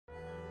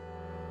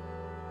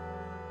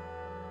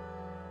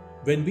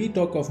When we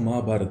talk of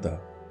Mahabharata,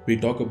 we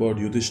talk about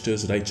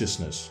Yudhishthir's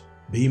righteousness,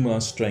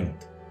 Bhima's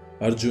strength,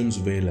 Arjun's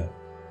valor,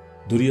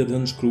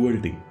 Duryodhana's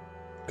cruelty,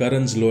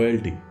 Karan's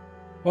loyalty,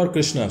 or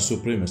Krishna's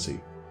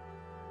supremacy.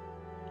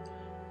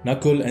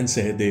 Nakul and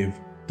Sahadev,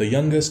 the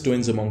youngest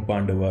twins among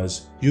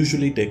Pandavas,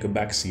 usually take a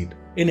backseat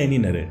in any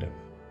narrative.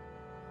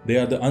 They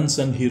are the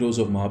unsung heroes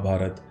of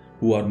Mahabharata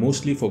who are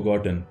mostly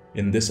forgotten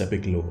in this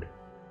epic lore.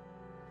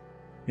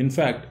 In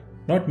fact,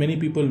 not many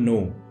people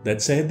know that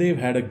Sahadev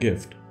had a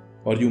gift,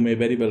 or you may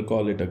very well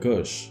call it a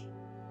curse.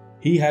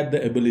 He had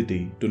the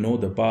ability to know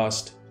the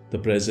past, the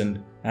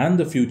present, and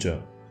the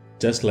future,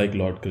 just like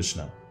Lord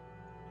Krishna.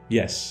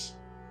 Yes,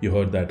 you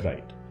heard that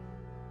right.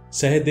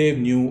 Sahadev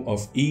knew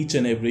of each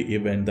and every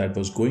event that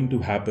was going to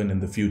happen in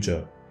the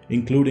future,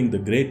 including the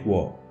Great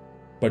War,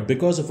 but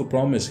because of a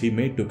promise he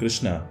made to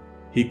Krishna,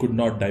 he could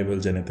not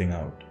divulge anything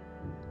out.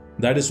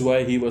 That is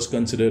why he was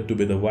considered to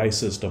be the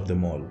wisest of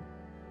them all.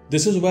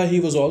 This is why he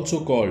was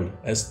also called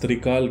as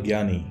Trikal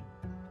Gyani.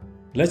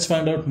 Let's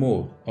find out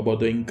more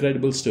about the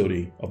incredible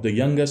story of the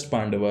youngest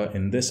Pandava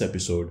in this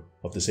episode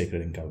of the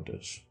Sacred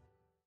Encounters.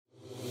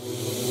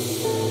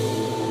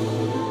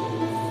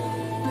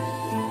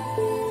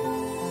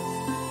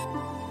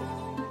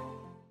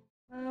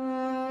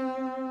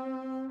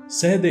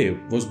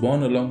 Sahadev was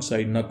born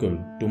alongside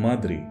Nakul to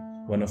Madri,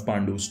 one of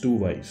Pandu's two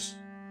wives,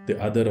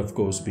 the other of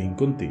course being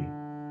Kunti.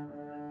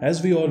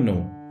 As we all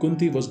know,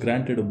 Kunti was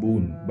granted a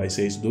boon by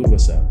sage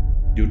Durvasa,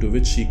 due to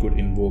which she could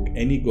invoke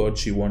any god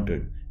she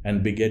wanted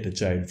and beget a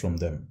child from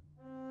them.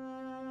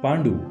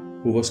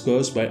 Pandu, who was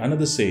cursed by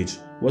another sage,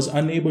 was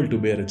unable to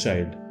bear a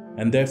child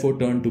and therefore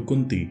turned to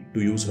Kunti to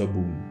use her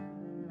boon.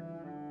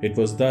 It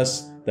was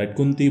thus that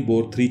Kunti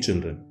bore three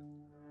children: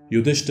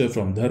 Yudhishthir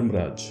from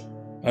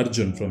Dharmraj,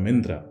 Arjun from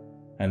Indra,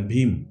 and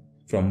Bhim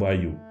from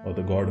Vayu, or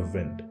the god of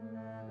wind.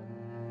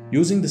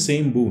 Using the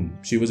same boon,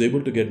 she was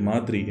able to get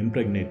Madri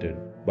impregnated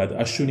by the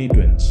Ashwini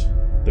twins,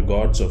 the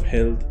gods of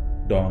health,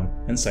 dawn,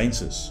 and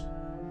sciences.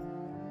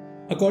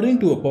 According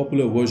to a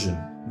popular version,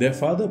 their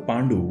father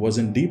Pandu was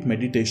in deep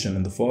meditation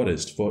in the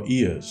forest for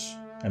years,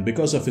 and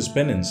because of his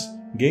penance,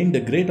 gained a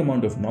great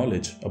amount of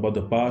knowledge about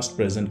the past,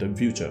 present, and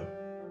future.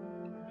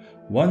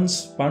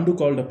 Once, Pandu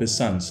called up his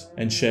sons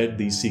and shared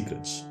these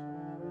secrets.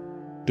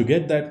 To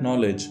get that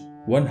knowledge,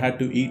 one had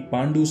to eat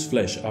Pandu's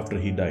flesh after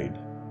he died.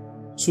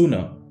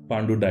 Sooner,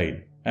 Pandu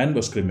died and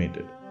was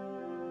cremated.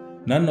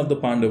 None of the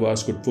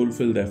Pandavas could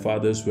fulfill their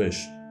father's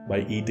wish by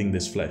eating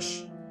this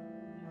flesh.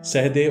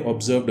 Sahadev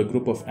observed a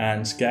group of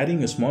ants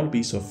carrying a small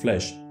piece of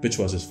flesh which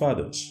was his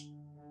father's.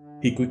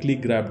 He quickly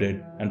grabbed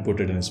it and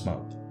put it in his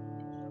mouth.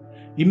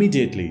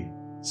 Immediately,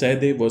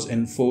 Sahadev was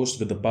enforced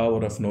with the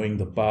power of knowing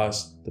the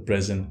past, the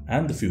present,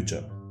 and the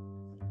future.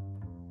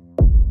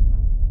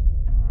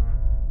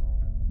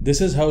 This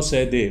is how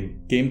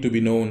Sahadev came to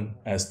be known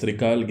as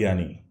Trikal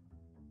Gyani.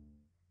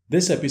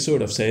 This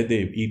episode of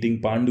Sahadev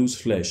eating Pandu's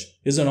flesh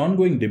is an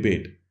ongoing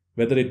debate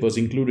whether it was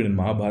included in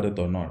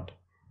Mahabharata or not.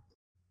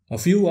 A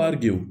few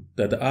argue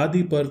that the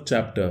Adi Parv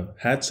chapter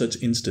had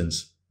such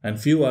instance, and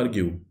few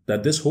argue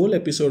that this whole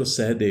episode of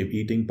Sahadev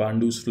eating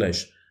Pandu's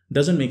flesh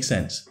doesn't make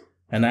sense,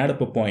 and add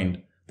up a point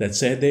that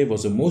Sahadev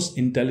was the most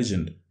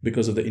intelligent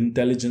because of the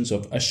intelligence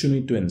of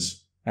Ashwini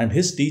twins and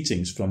his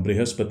teachings from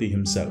Brihaspati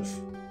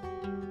himself.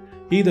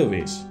 Either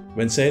ways,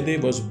 when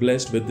Sahadev was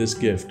blessed with this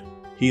gift,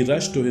 he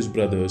rushed to his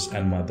brothers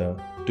and mother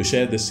to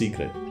share this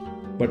secret,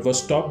 but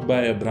was stopped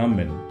by a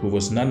Brahmin who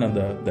was none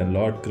other than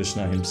Lord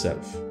Krishna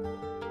himself.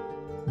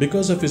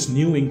 Because of his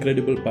new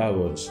incredible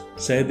powers,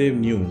 Sahadev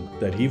knew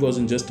that he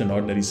wasn't just an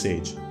ordinary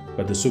sage,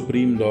 but the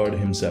Supreme Lord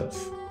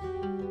himself.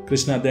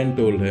 Krishna then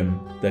told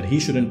him that he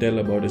shouldn't tell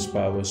about his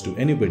powers to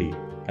anybody,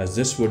 as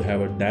this would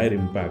have a dire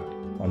impact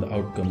on the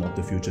outcome of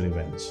the future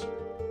events.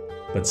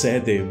 But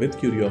Sahadev, with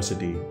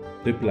curiosity,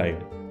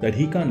 replied that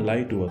he can't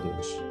lie to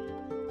others.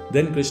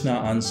 Then Krishna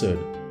answered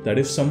that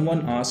if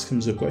someone asks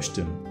him a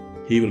question,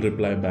 he will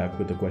reply back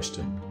with a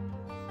question.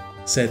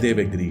 Sahadev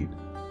agreed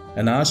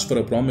and asked for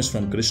a promise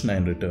from Krishna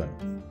in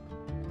return.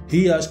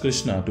 He asked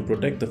Krishna to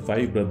protect the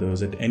five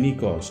brothers at any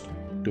cost,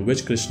 to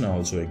which Krishna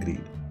also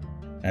agreed.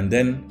 And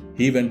then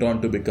he went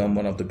on to become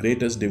one of the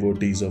greatest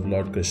devotees of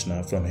Lord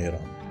Krishna from here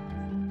on.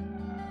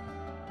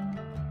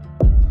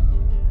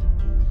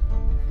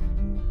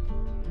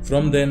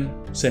 From then,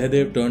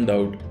 Sahadev turned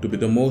out to be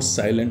the most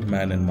silent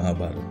man in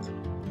Mahabharata.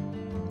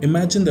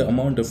 Imagine the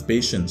amount of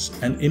patience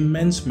and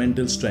immense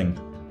mental strength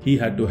he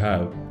had to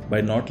have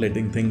by not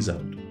letting things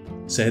out.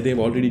 Sahadev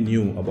already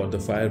knew about the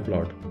fire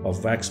plot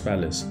of Wax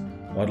Palace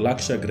or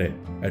Lakshagre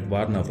at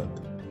Varnavrat,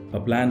 a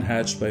plan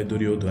hatched by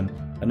Duryodhana,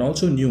 and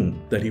also knew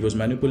that he was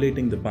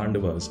manipulating the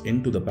Pandavas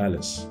into the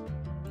palace.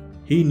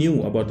 He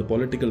knew about the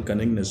political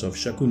cunningness of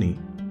Shakuni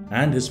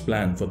and his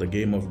plan for the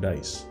game of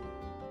dice.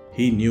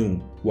 He knew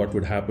what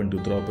would happen to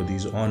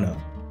Draupadi's honor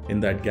in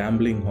that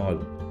gambling hall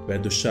where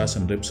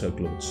Dushasan rips her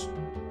clothes.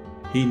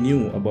 He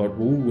knew about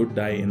who would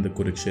die in the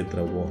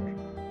Kurukshetra war.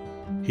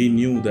 He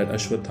knew that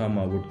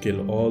Ashwathama would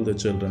kill all the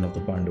children of the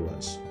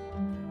Pandavas.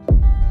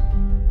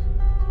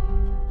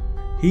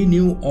 He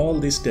knew all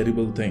these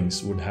terrible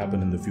things would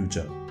happen in the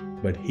future,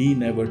 but he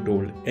never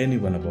told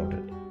anyone about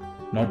it.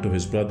 Not to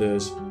his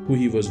brothers, who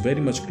he was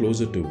very much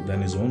closer to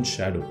than his own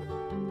shadow.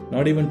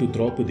 Not even to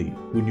Draupadi,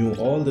 who knew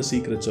all the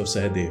secrets of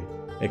Sahadev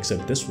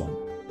except this one.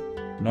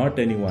 Not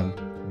anyone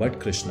but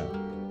Krishna.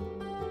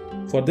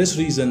 For this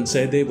reason,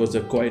 Sahadev was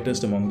the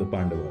quietest among the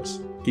Pandavas,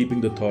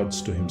 keeping the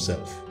thoughts to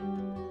himself.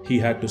 He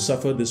had to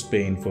suffer this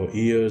pain for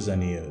years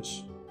and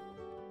years.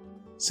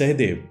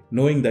 Sahadev,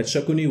 knowing that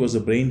Shakuni was the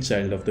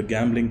brainchild of the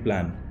gambling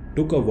plan,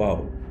 took a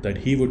vow that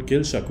he would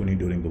kill Shakuni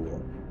during the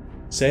war.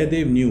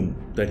 Sahadev knew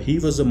that he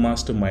was the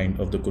mastermind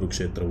of the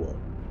Kurukshetra war.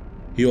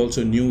 He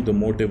also knew the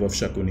motive of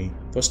Shakuni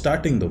for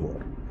starting the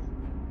war.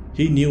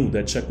 He knew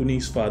that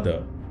Shakuni's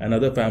father and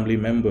other family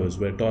members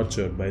were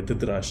tortured by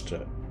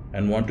Dhritarashtra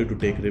and wanted to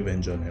take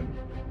revenge on him.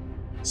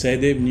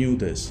 Sahadev knew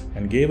this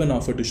and gave an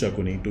offer to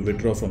Shakuni to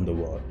withdraw from the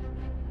war.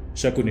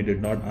 Shakuni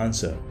did not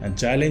answer and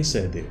challenged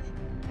Sahadev.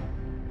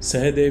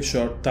 Sahadev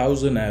shot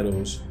 1,000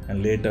 arrows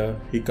and later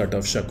he cut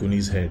off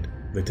Shakuni's head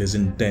with his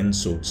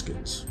intense sword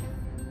skills.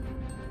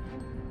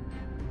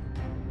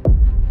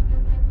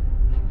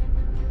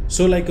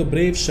 So like a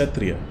brave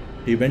Kshatriya,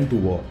 he went to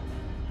war.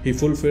 He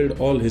fulfilled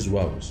all his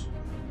vows.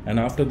 And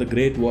after the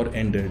great war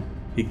ended,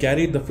 he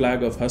carried the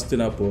flag of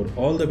Hastinapur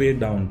all the way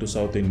down to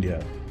South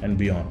India and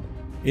beyond,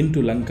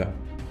 into Lanka,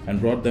 and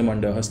brought them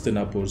under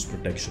Hastinapur's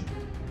protection.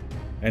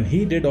 And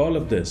he did all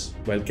of this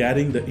while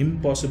carrying the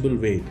impossible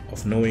weight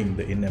of knowing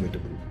the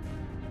inevitable.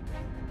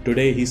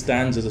 Today he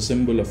stands as a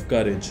symbol of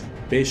courage,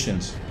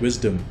 patience,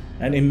 wisdom,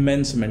 and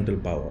immense mental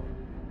power.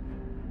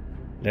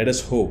 Let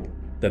us hope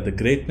that the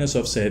greatness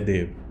of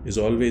Sahadev is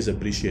always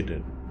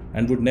appreciated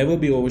and would never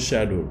be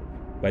overshadowed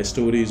by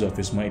stories of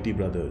his mighty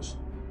brothers,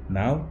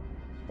 now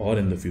or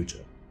in the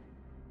future.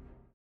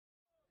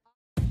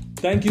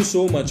 Thank you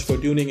so much for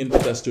tuning in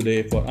with us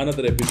today for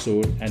another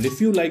episode, and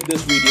if you like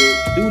this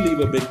video, do leave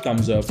a big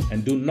thumbs up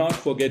and do not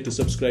forget to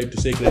subscribe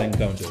to Sacred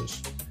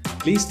Encounters.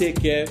 Please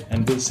take care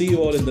and we'll see you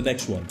all in the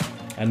next one,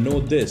 and know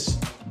this,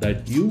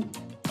 that you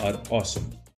are awesome.